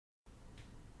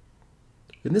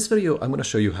In this video, I'm going to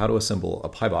show you how to assemble a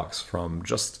PiBox from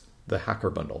just the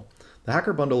Hacker bundle. The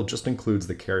Hacker bundle just includes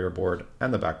the carrier board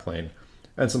and the backplane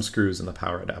and some screws and the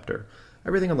power adapter.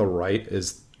 Everything on the right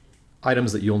is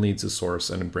items that you'll need to source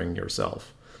and bring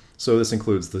yourself. So this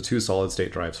includes the 2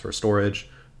 solid-state drives for storage,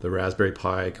 the Raspberry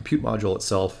Pi compute module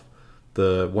itself,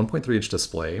 the 1.3-inch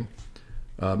display.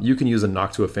 You can use a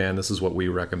knock to a fan. This is what we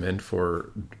recommend for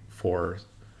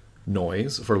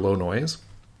noise, for low noise.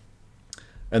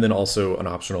 And then also an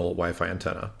optional Wi-Fi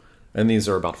antenna. And these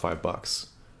are about $5.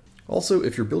 Also,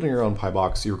 if you're building your own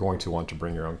PiBox, you're going to want to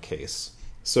bring your own case.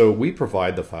 So we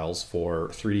provide the files for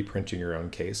 3D printing your own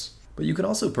case, but you can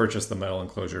also purchase the metal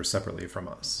enclosure separately from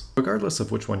us. Regardless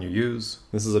of which one you use,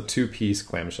 this is a 2-piece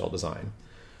clamshell design.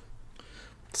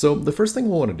 So the first thing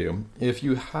we'll want to do, if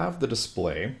you have the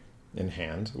display in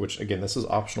hand, which again, this is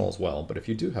optional as well, but if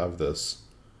you do have this,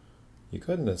 you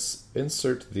go ahead and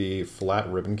insert the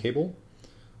flat ribbon cable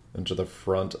into the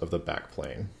front of the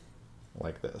backplane,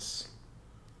 like this.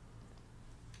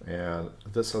 And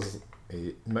this has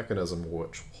a mechanism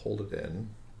which will hold it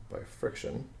in by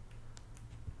friction.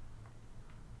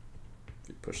 If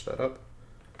you push that up,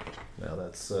 now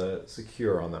that's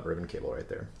secure on that ribbon cable right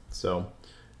there. So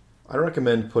I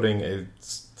recommend putting a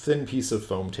thin piece of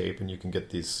foam tape, and you can get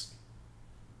these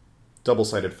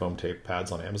double-sided foam tape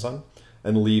pads on Amazon,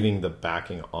 and leaving the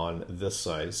backing on this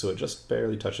side so it just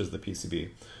barely touches the PCB.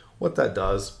 What that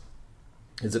does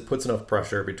is it puts enough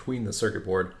pressure between the circuit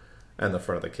board and the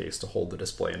front of the case to hold the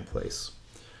display in place.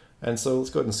 And so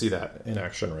let's go ahead and see that in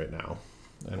action right now.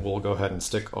 And we'll go ahead and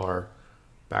stick our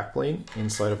backplane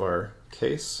inside of our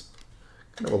case,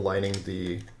 kind of aligning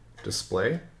the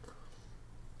display,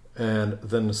 and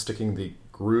then sticking the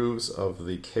grooves of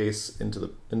the case into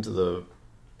the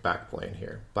backplane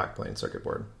here, backplane circuit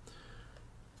board.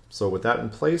 So with that in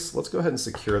place, let's go ahead and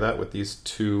secure that with these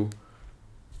 2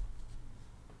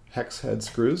 hex head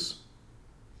screws.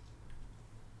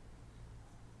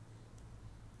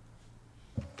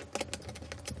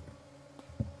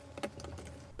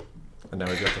 And now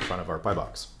we've got the front of our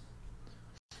PiBox.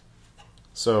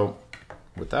 So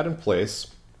with that in place,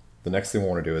 the next thing we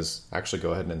want to do is actually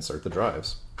go ahead and insert the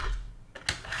drives.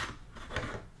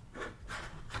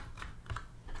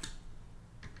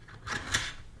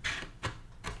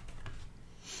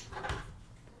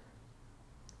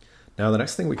 Now the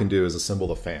next thing we can do is assemble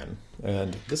the fan,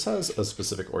 and this has a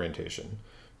specific orientation.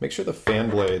 Make sure the fan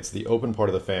blades, the open part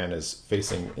of the fan, is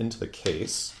facing into the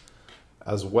case,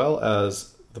 as well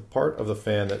as the part of the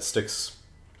fan that sticks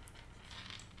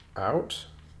out,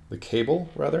 the cable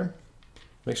rather,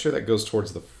 make sure that goes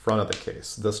towards the front of the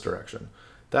case, this direction.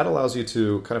 That allows you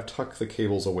to kind of tuck the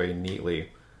cables away neatly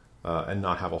and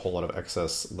not have a whole lot of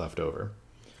excess left over.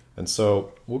 And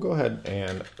so we'll go ahead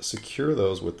and secure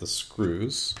those with the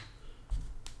screws.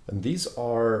 And these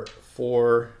are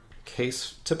for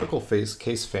typical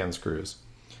case fan screws,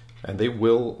 and they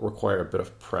will require a bit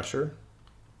of pressure,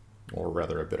 or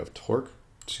rather a bit of torque,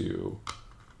 to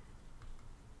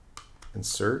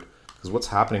insert, because what's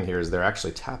happening here is they're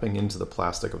actually tapping into the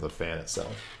plastic of the fan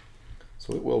itself.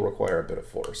 So it will require a bit of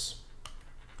force.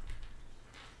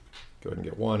 Go ahead and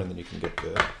get one, and then you can get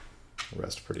the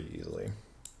rest pretty easily.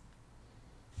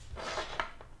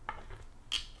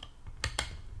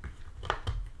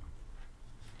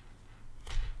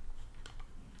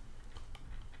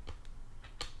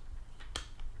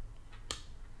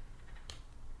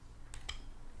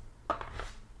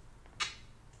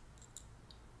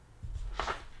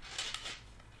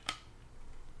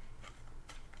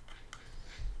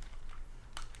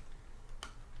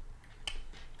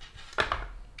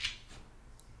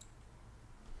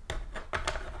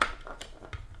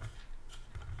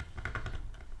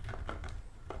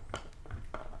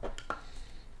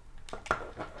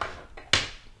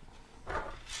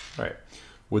 All right,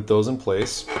 with those in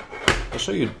place, I'll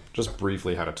show you just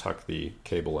briefly how to tuck the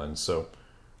cable in. So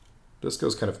this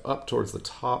goes kind of up towards the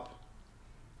top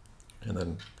and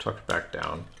then tucked back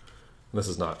down. And this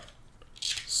is not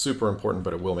super important,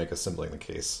 but it will make assembling the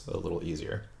case a little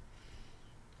easier.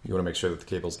 You want to make sure that the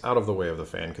cable's out of the way of the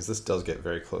fan, because this does get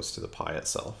very close to the Pi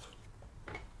itself.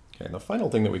 Okay, and the final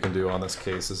thing that we can do on this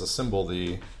case is assemble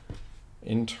the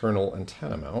internal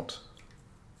antenna mount.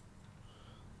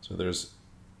 So there's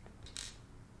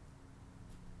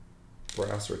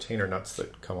brass retainer nuts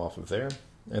that come off of there,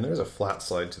 and there's a flat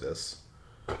side to this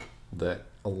that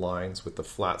aligns with the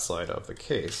flat side of the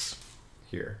case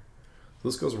here. So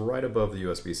this goes right above the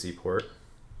USB-C port.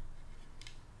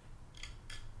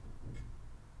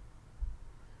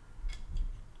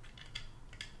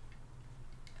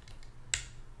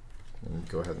 And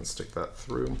go ahead and stick that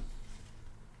through.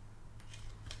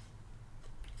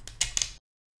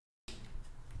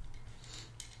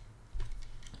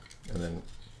 and then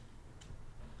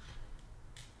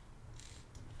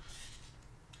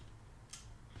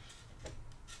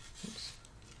oops.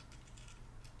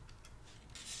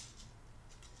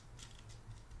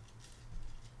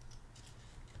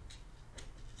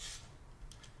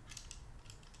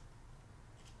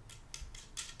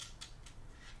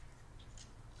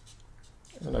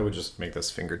 And I would just make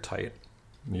this finger tight.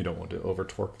 You don't want to over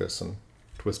torque this and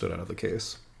twist it out of the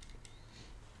case.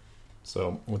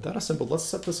 So with that assembled, let's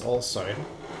set this all aside.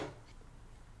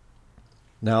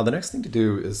 Now the next thing to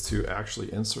do is to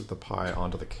actually insert the Pi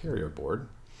onto the carrier board.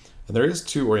 And there is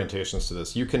two orientations to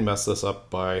this. You can mess this up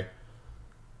by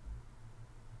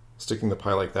sticking the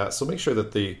Pi like that. So make sure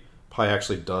that the Pi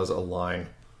actually does align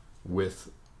with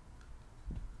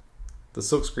the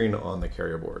silkscreen on the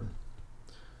carrier board.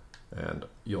 And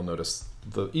you'll notice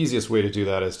the easiest way to do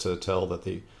that is to tell that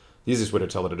the easiest way to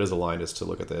tell that it is aligned is to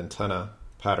look at the antenna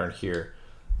pattern here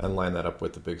and line that up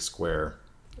with the big square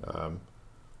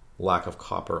lack of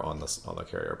copper on the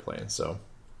carrier plane. So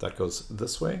that goes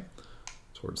this way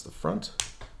towards the front,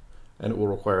 and it will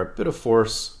require a bit of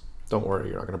force. Don't worry,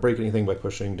 you're not going to break anything by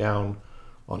pushing down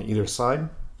on either side.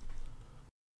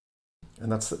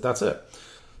 And that's it.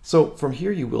 So from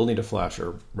here you will need to flash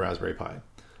your Raspberry Pi.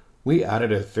 We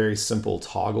added a very simple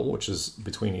toggle, which is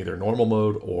between either normal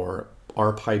mode or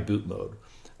RPi boot mode.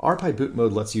 RPi boot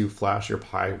mode lets you flash your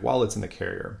Pi while it's in the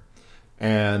carrier.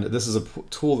 And this is a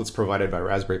tool that's provided by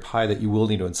Raspberry Pi that you will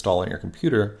need to install on your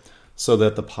computer so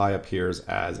that the Pi appears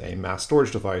as a mass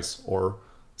storage device or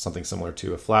something similar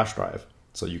to a flash drive,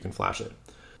 so you can flash it.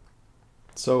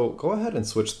 So go ahead and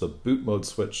switch the boot mode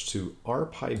switch to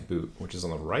RPi boot, which is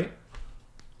on the right,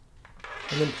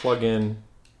 and then plug in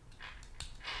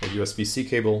a USB-C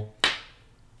cable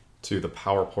to the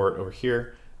power port over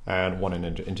here and one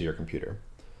into your computer.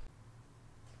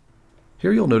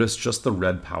 Here you'll notice just the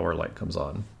red power light comes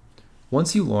on.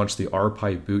 Once you launch the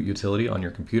RPi boot utility on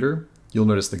your computer, you'll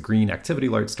notice the green activity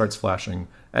light starts flashing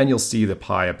and you'll see the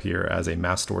Pi appear as a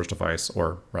mass storage device,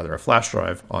 or rather a flash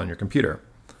drive, on your computer.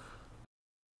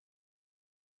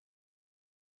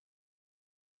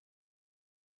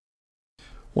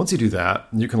 Once you do that,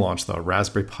 you can launch the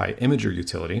Raspberry Pi Imager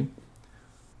utility,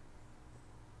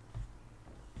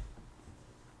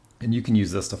 and you can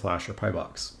use this to flash your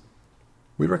PiBox.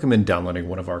 We recommend downloading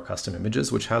one of our custom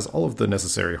images, which has all of the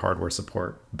necessary hardware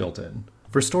support built in.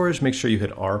 For storage, make sure you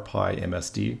hit RPi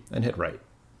MSD and hit write.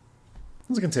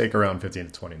 This can take around 15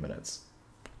 to 20 minutes.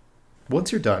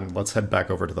 Once you're done, let's head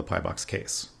back over to the PiBox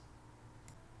case.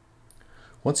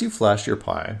 Once you've flashed your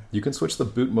Pi, you can switch the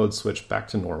boot mode switch back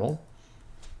to normal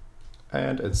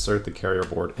and insert the carrier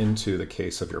board into the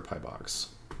case of your PiBox.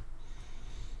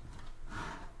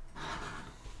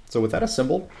 So with that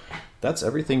assembled, that's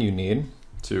everything you need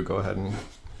to go ahead and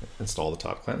install the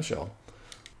top clamshell.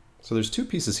 So there's two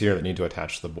pieces here that need to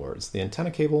attach to the boards, the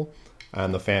antenna cable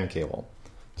and the fan cable.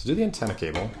 To do the antenna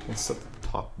cable, let's set the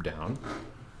top down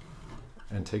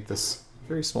and take this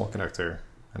very small connector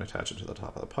and attach it to the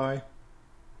top of the Pi.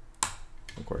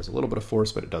 Requires a little bit of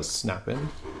force, but it does snap in.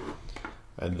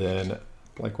 And then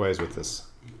likewise with this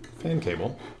fan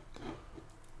cable,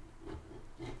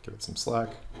 give it some slack,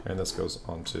 and this goes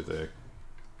onto the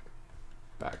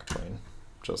backplane,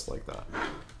 just like that.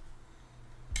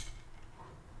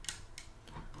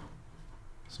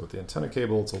 So with the antenna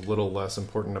cable, it's a little less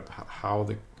important how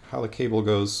the cable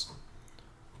goes.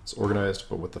 It's organized,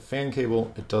 but with the fan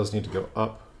cable, it does need to go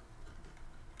up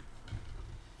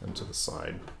and to the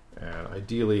side. And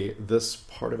ideally, this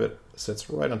part of it sits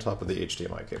right on top of the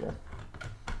HDMI cable.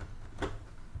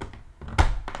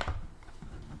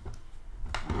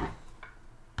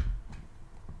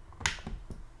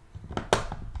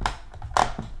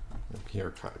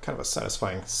 Here, kind of a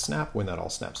satisfying snap when that all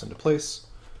snaps into place.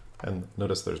 And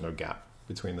notice there's no gap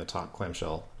between the top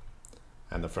clamshell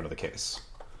and the front of the case.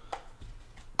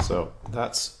 So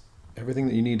that's everything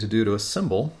that you need to do to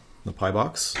assemble the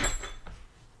PiBox,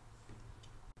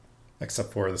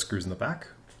 except for the screws in the back.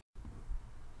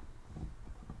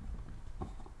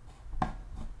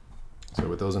 So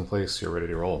with those in place, you're ready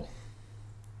to roll.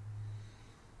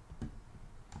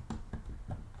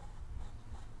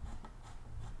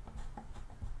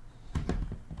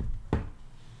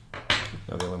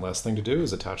 Now the only last thing to do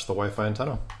is attach the Wi-Fi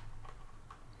antenna.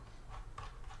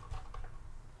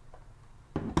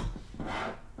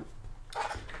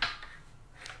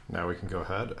 Now we can go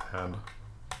ahead and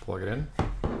plug it in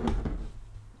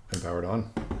and power it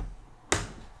on.